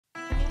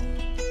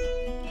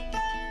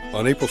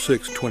On April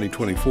 6,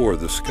 2024,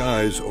 the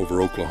skies over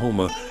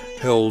Oklahoma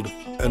held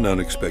an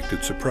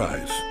unexpected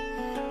surprise.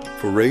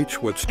 For Rach,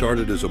 what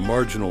started as a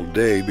marginal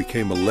day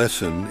became a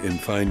lesson in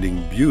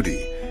finding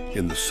beauty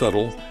in the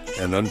subtle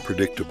and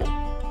unpredictable.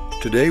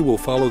 Today we'll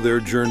follow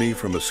their journey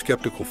from a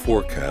skeptical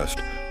forecast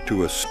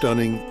to a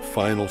stunning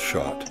final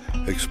shot,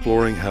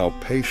 exploring how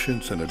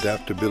patience and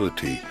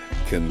adaptability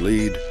can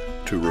lead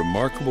to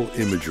remarkable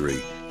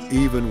imagery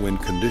even when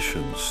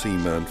conditions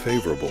seem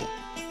unfavorable.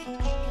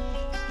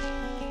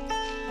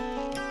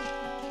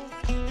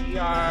 We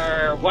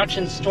are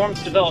watching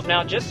storms develop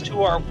now just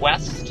to our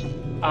west,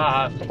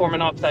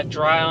 forming off that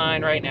dry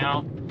line right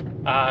now.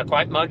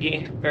 Quite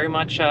muggy, very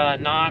much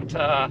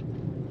not...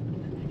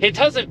 It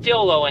doesn't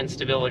feel low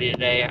instability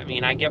today. I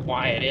mean, I get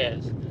why it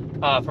is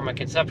from a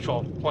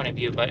conceptual point of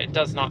view, but it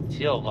does not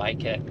feel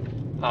like it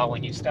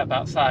when you step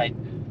outside.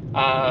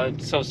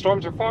 So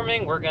storms are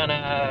forming.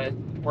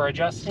 We're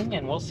adjusting,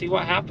 and we'll see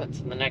what happens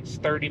in the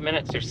next 30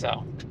 minutes or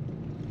so.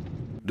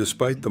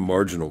 Despite the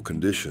marginal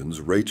conditions,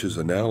 Rach's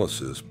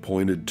analysis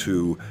pointed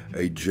to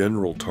a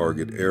general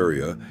target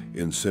area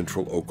in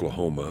central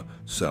Oklahoma,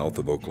 south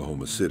of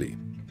Oklahoma City.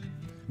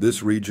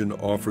 This region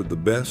offered the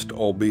best,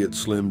 albeit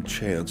slim,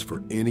 chance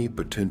for any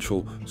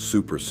potential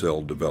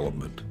supercell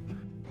development.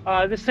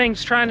 This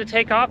thing's trying to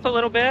take off a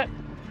little bit.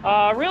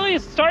 Really,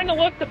 it's starting to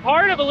look the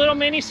part of a little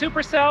mini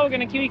supercell. We're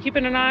going to keep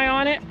keeping an eye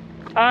on it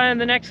in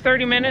the next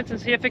 30 minutes and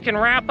see if it can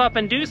wrap up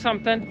and do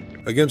something.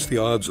 Against the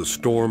odds, a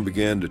storm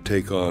began to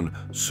take on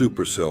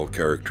supercell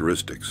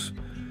characteristics.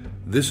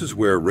 This is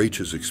where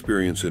Rach's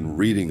experience in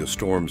reading a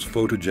storm's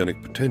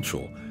photogenic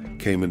potential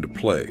came into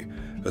play,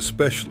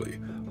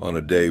 especially on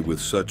a day with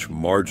such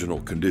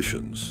marginal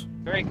conditions.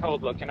 Very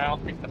cold looking. I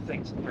don't think the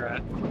thing's a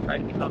threat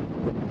right now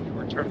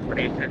or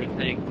terminate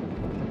anything.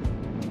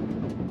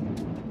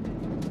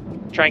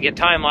 Try and get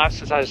time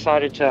lapse as I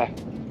decided to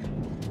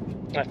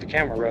let the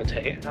camera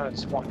rotate. Oh,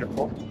 it's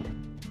wonderful.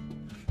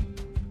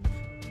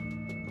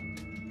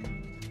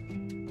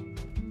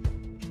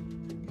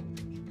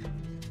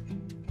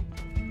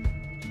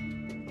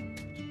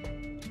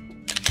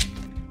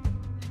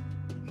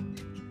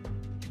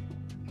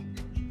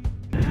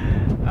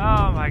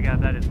 Oh my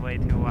god, that is way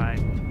too wide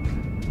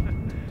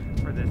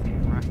for this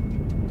camera.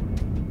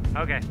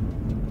 Okay,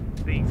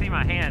 so you can see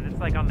my hand, it's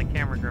like on the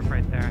camera grip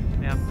right there.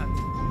 Yep,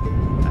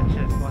 that's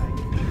just like...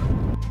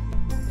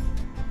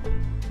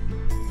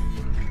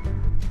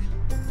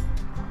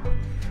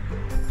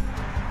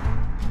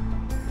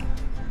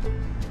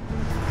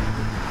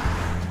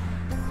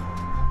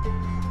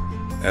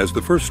 As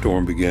the first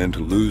storm began to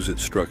lose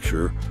its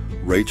structure,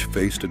 Rach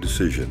faced a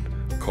decision: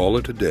 call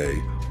it a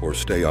day or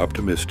stay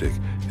optimistic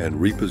and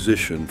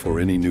reposition for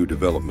any new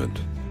development.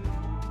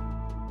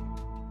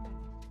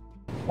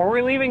 We're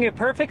relieving a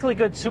perfectly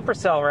good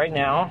supercell right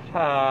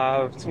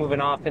now. It's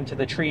moving off into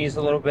the trees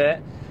a little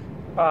bit.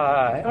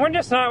 And we're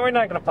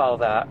not going to follow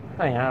that.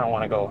 I mean, I don't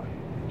want to go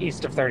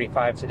east of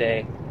 35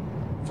 today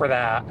for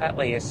that, at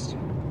least.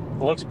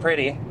 It looks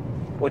pretty.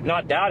 Would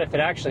not doubt if it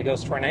actually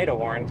goes tornado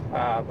warned,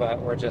 but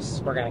we're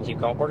going to keep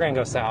going. We're going to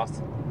go south.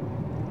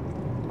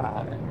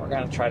 We're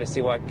going to try to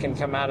see what can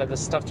come out of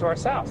this stuff to our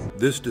south.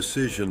 This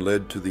decision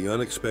led to the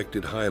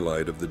unexpected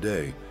highlight of the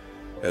day.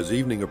 As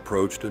evening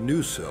approached, a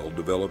new cell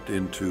developed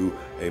into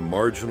a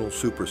marginal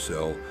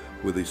supercell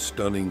with a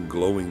stunning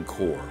glowing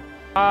core.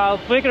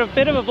 Making a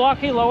bit of a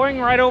blocky lowering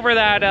right over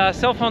that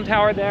cell phone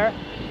tower there.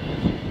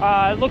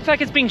 It looks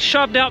like it's being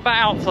shoved out by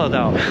outflow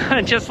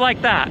though, just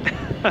like that.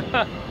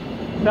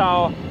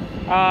 So,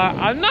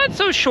 I'm not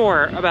so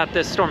sure about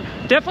this storm.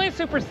 Definitely a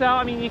supercell.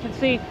 I mean, you can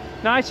see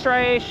nice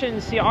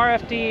striations, see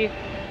RFD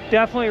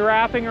definitely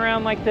wrapping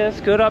around like this.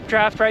 Good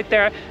updraft right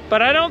there.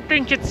 But I don't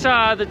think it's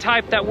the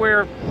type that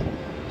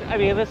I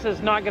mean, this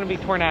is not going to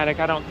be tornadic,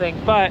 I don't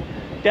think. But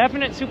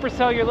definite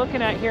supercell you're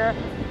looking at here.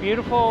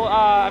 Beautiful.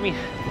 I mean,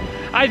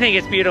 I think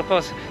it's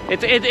beautiful.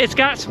 It's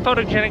got some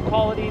photogenic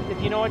qualities if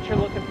you know what you're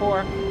looking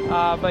for.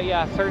 But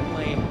yeah,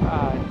 certainly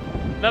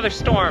another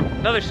storm,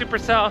 another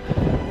supercell.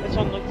 This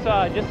one looks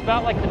just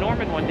about like the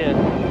Norman one did.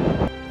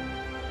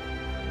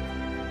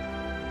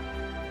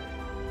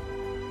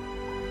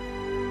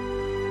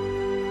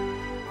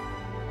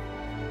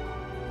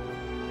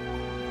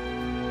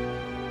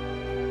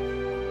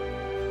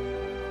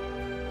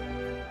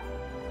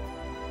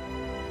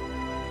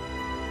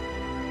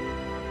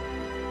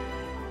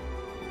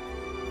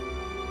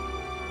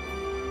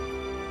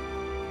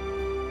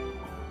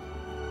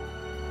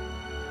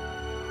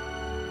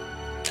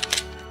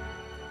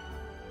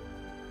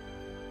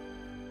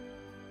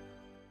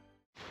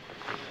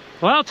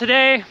 Well,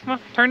 today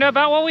turned out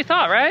about what we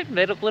thought, right?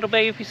 Little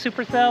baby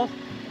supercells.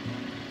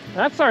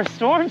 That's our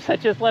storms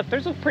that just left.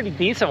 There's a pretty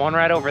decent one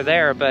right over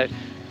there, but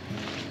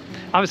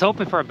I was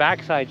hoping for a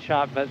backside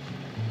shot, but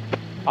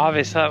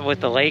obviously with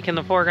the lake in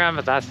the foreground,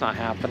 but that's not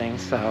happening,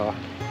 so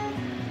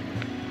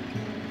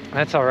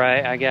that's all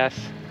right, I guess.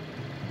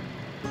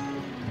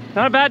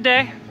 Not a bad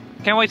day.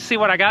 Can't wait to see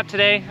what I got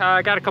today.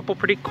 I got a couple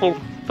pretty cool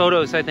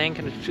photos, I think,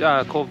 and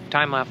cool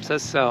time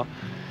lapses, so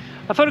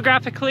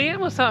photographically, it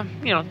was,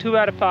 2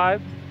 out of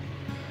 5.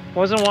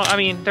 Wasn't one, I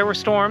mean, there were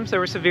storms, there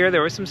were severe,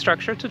 there was some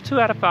structure, to 2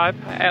 out of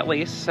 5 at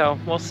least. So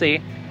we'll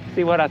see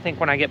what I think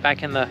when I get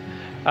back in the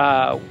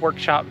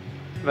workshop.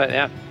 But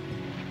yeah,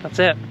 that's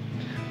it.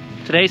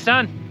 Today's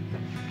done.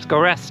 Let's go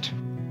rest.